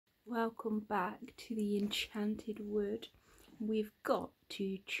welcome back to the Enchanted Wood. We've got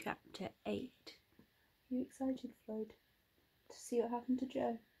to chapter 8. Are you excited, Floyd, to see what happened to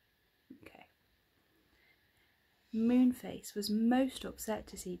Joe? Okay. Moonface was most upset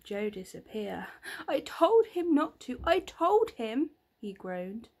to see Joe disappear. "I told him not to, I told him," he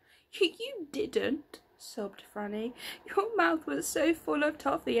groaned. You didn't," sobbed Franny. "Your mouth was so full of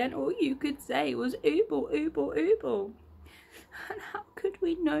toffee and all you could say was ooble, ooble, ooble." "And how could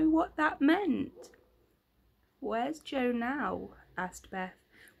we know what that meant?" "Where's Joe now?" asked Beth,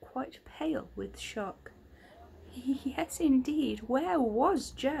 quite pale with shock. Yes, indeed, where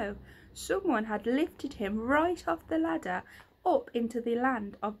was Joe? Someone had lifted him right off the ladder up into the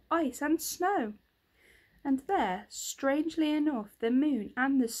land of ice and snow. And there, strangely enough, the moon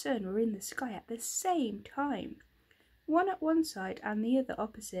and the sun were in the sky at the same time, one at one side and the other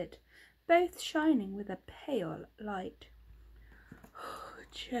opposite, both shining with a pale light.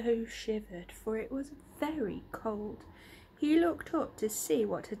 Joe shivered, for it was very cold. He looked up to see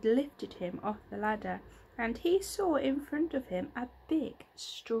what had lifted him off the ladder, and he saw in front of him a big,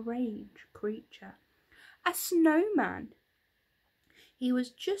 strange creature. A snowman! He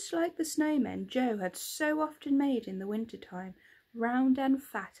was just like the snowmen Joe had so often made in the winter time, round and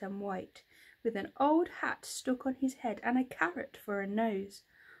fat and white, with an old hat stuck on his head and a carrot for a nose.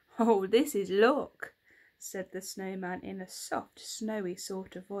 "Oh, this is luck," said the snowman in a soft, snowy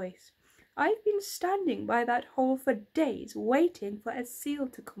sort of voice. "I've been standing by that hole for days waiting for a seal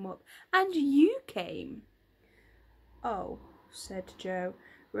to come up, and you came." "Oh," said Joe,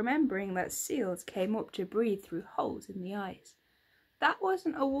 remembering that seals came up to breathe through holes in the ice. "That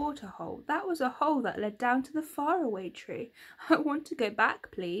wasn't a water hole, that was a hole that led down to the faraway tree. I want to go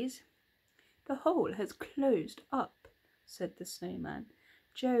back, please." "The hole has closed up," said the snowman.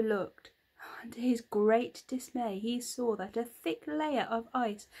 Joe looked. And to his great dismay he saw that a thick layer of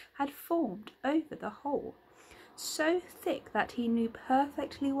ice had formed over the hole, so thick that he knew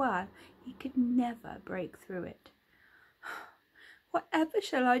perfectly well he could never break through it. "Whatever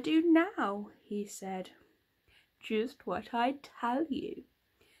shall I do now?" he said. "Just what I tell you,"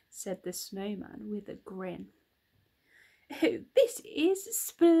 said the snowman with a grin. "Oh, this is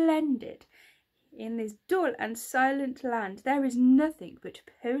splendid! In this dull and silent land there is nothing but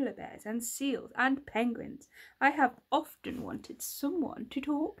polar bears and seals and penguins. I have often wanted someone to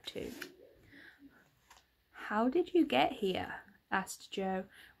talk to." "How did you get here?" asked Joe,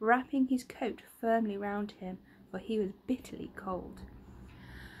 wrapping his coat firmly round him, for he was bitterly cold.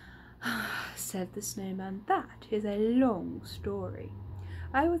 Said the snowman, "That is a long story.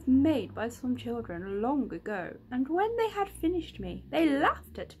 I was made by some children long ago, and when they had finished me, they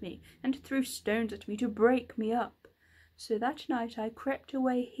laughed at me and threw stones at me to break me up. So that night I crept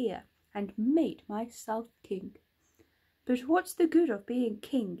away here and made myself king. But what's the good of being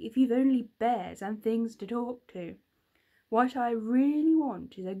king if you've only bears and things to talk to? What I really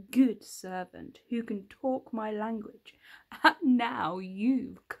want is a good servant who can talk my language, and now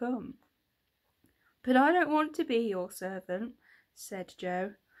you've come." "But I don't want to be your servant," said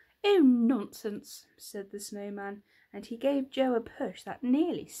Joe. "Oh, nonsense," said the snowman, and he gave Joe a push that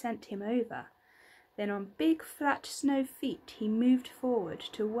nearly sent him over. Then on big flat snow feet he moved forward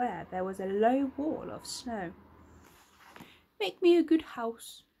to where there was a low wall of snow. "Make me a good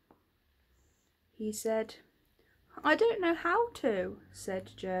house," he said. "I don't know how to,"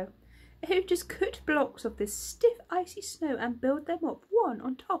 said Joe. "Oh, just cut blocks of this stiff icy snow and build them up one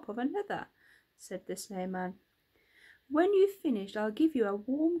on top of another," said the snowman. "When you've finished I'll give you a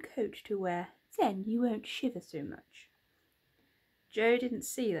warm coat to wear, then you won't shiver so much." Joe didn't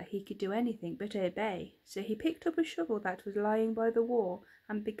see that he could do anything but obey, so he picked up a shovel that was lying by the wall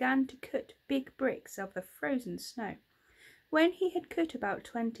and began to cut big bricks of the frozen snow. When he had cut about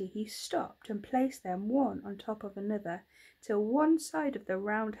 20 he stopped and placed them one on top of another till one side of the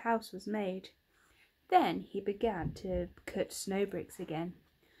round house was made. Then he began to cut snow bricks again,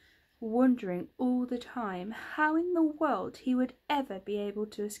 wondering all the time how in the world he would ever be able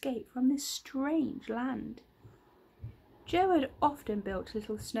to escape from this strange land. Joe had often built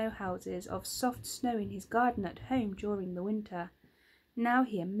little snow houses of soft snow in his garden at home during the winter. Now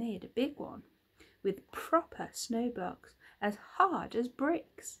he had made a big one, with proper snow blocks, as hard as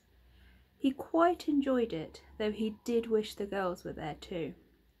bricks. He quite enjoyed it, though he did wish the girls were there too.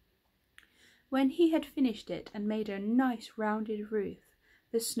 When he had finished it and made a nice rounded roof,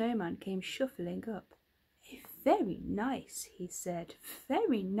 the snowman came shuffling up. "Oh, very nice," he said,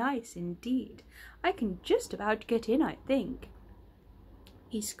 "very nice indeed. I can just about get in, I think."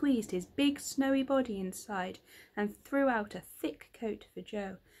 He squeezed his big snowy body inside and threw out a thick coat for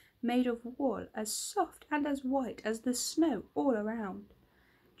Joe, made of wool as soft and as white as the snow all around.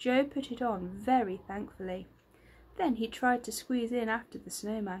 Joe put it on very thankfully. Then he tried to squeeze in after the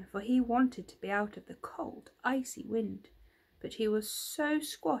snowman, for he wanted to be out of the cold, icy wind. But he was so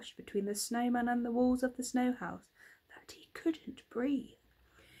squashed between the snowman and the walls of the snow house that he couldn't breathe.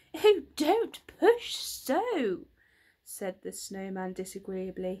 "Oh, don't push so," said the snowman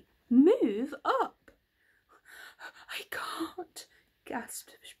disagreeably. "Move up." "I can't,"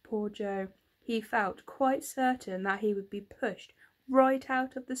 gasped poor Joe. He felt quite certain that he would be pushed right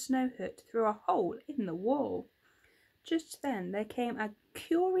out of the snow hut through a hole in the wall. Just then there came a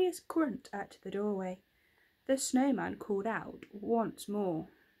curious grunt at the doorway. The snowman called out once more.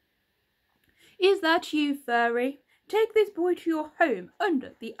 "Is that you, Furry? Take this boy to your home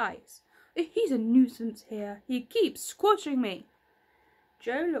under the ice. He's a nuisance here. He keeps squashing me."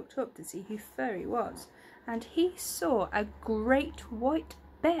 Joe looked up to see who Furry was, and he saw a great white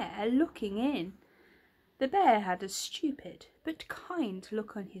bear looking in. The bear had a stupid but kind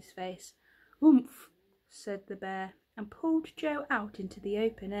look on his face. "Oomph," said the bear, and pulled Joe out into the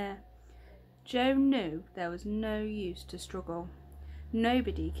open air. Joe knew there was no use to struggle.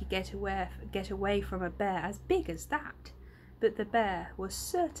 Nobody could get away from a bear as big as that, but the bear was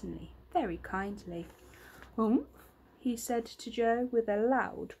certainly very kindly. "Oomph," he said to Joe with a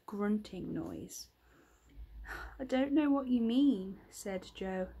loud grunting noise. "I don't know what you mean," said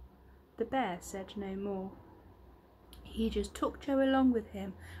Joe. The bear said no more. He just took Joe along with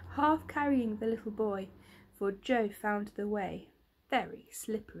him, half carrying the little boy, for Joe found the way very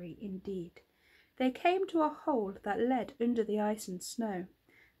slippery indeed. They came to a hole that led under the ice and snow.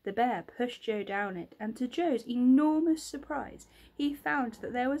 The bear pushed Joe down it, and to Joe's enormous surprise he found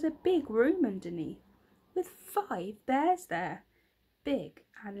that there was a big room underneath, with 5 bears there, big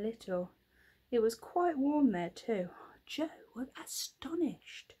and little. It was quite warm there too. Joe was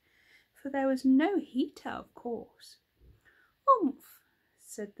astonished, for there was no heater, of course. "Oomph,"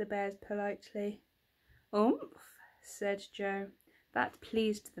 said the bears politely. "Oomph," said Joe. That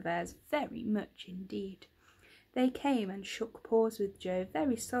pleased the bears very much indeed. They came and shook paws with Joe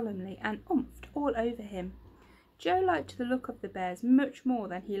very solemnly and oomphed all over him. Joe liked the look of the bears much more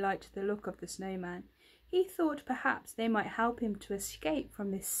than he liked the look of the snowman. He thought perhaps they might help him to escape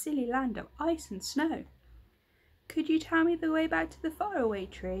from this silly land of ice and snow. "Could you tell me the way back to the faraway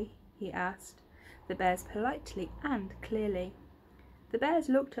tree?" he asked the bears politely and clearly. The bears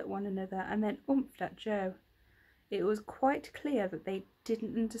looked at one another and then oomphed at Joe. It was quite clear that they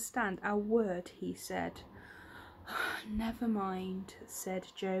didn't understand a word he said. "Never mind,"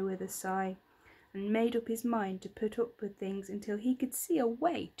 said Joe with a sigh, and made up his mind to put up with things until he could see a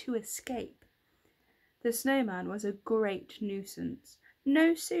way to escape. The snowman was a great nuisance.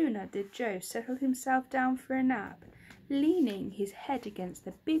 No sooner did Joe settle himself down for a nap, leaning his head against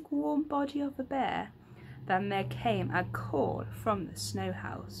the big warm body of a bear, than there came a call from the snow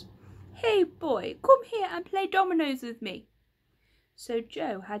house. "Hey boy, come here and play dominoes with me." So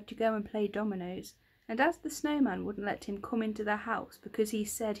Joe had to go and play dominoes, and as the snowman wouldn't let him come into the house because he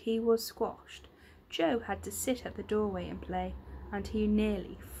said he was squashed, Joe had to sit at the doorway and play, and he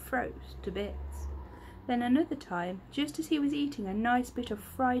nearly froze to bits. Then another time, just as he was eating a nice bit of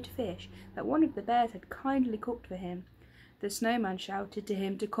fried fish that one of the bears had kindly cooked for him, the snowman shouted to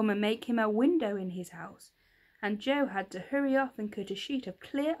him to come and make him a window in his house, and Joe had to hurry off and cut a sheet of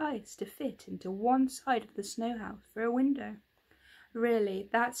clear ice to fit into one side of the snow house for a window. Really,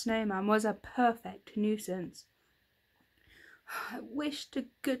 that snowman was a perfect nuisance. "I wish to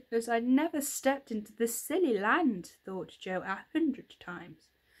goodness I'd never stepped into this silly land," thought Joe 100 times.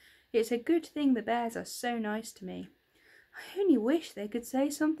 "It's a good thing the bears are so nice to me. I only wish they could say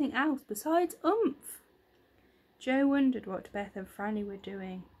something else besides oomph." Joe wondered what Beth and Franny were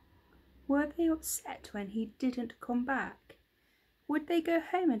doing. Were they upset when he didn't come back? Would they go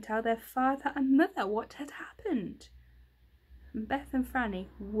home and tell their father and mother what had happened? Beth and Franny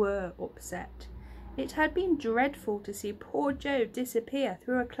were upset. It had been dreadful to see poor Joe disappear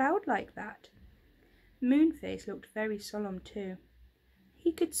through a cloud like that. Moonface looked very solemn too.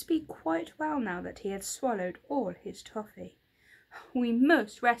 He could speak quite well now that he had swallowed all his toffee. "We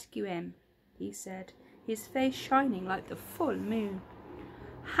must rescue him," he said, his face shining like the full moon.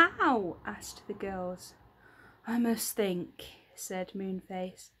 "How?" asked the girls. "I must think," said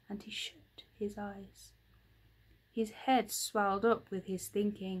Moonface, and he shut his eyes. His head swelled up with his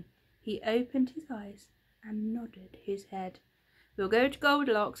thinking. He opened his eyes and nodded his head. "We'll go to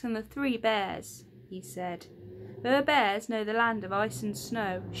Goldilocks and the 3 bears," he said. "Her bears know the land of ice and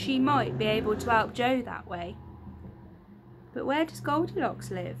snow. She might be able to help Joe that way." "But where does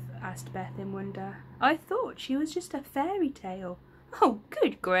Goldilocks live?" asked Beth in wonder. "I thought she was just a fairy tale." "Oh,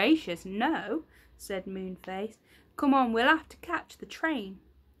 good gracious, no," said Moonface. "Come on, we'll have to catch the train."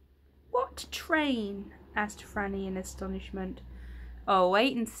 What train? Asked Franny in astonishment. Oh,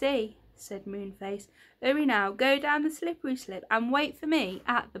 wait and see, said Moonface. Hurry now, go down the slippery slip and wait for me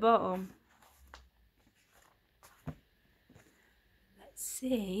at the bottom. Let's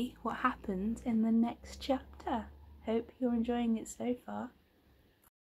see what happens in the next chapter. Hope you're enjoying it so far.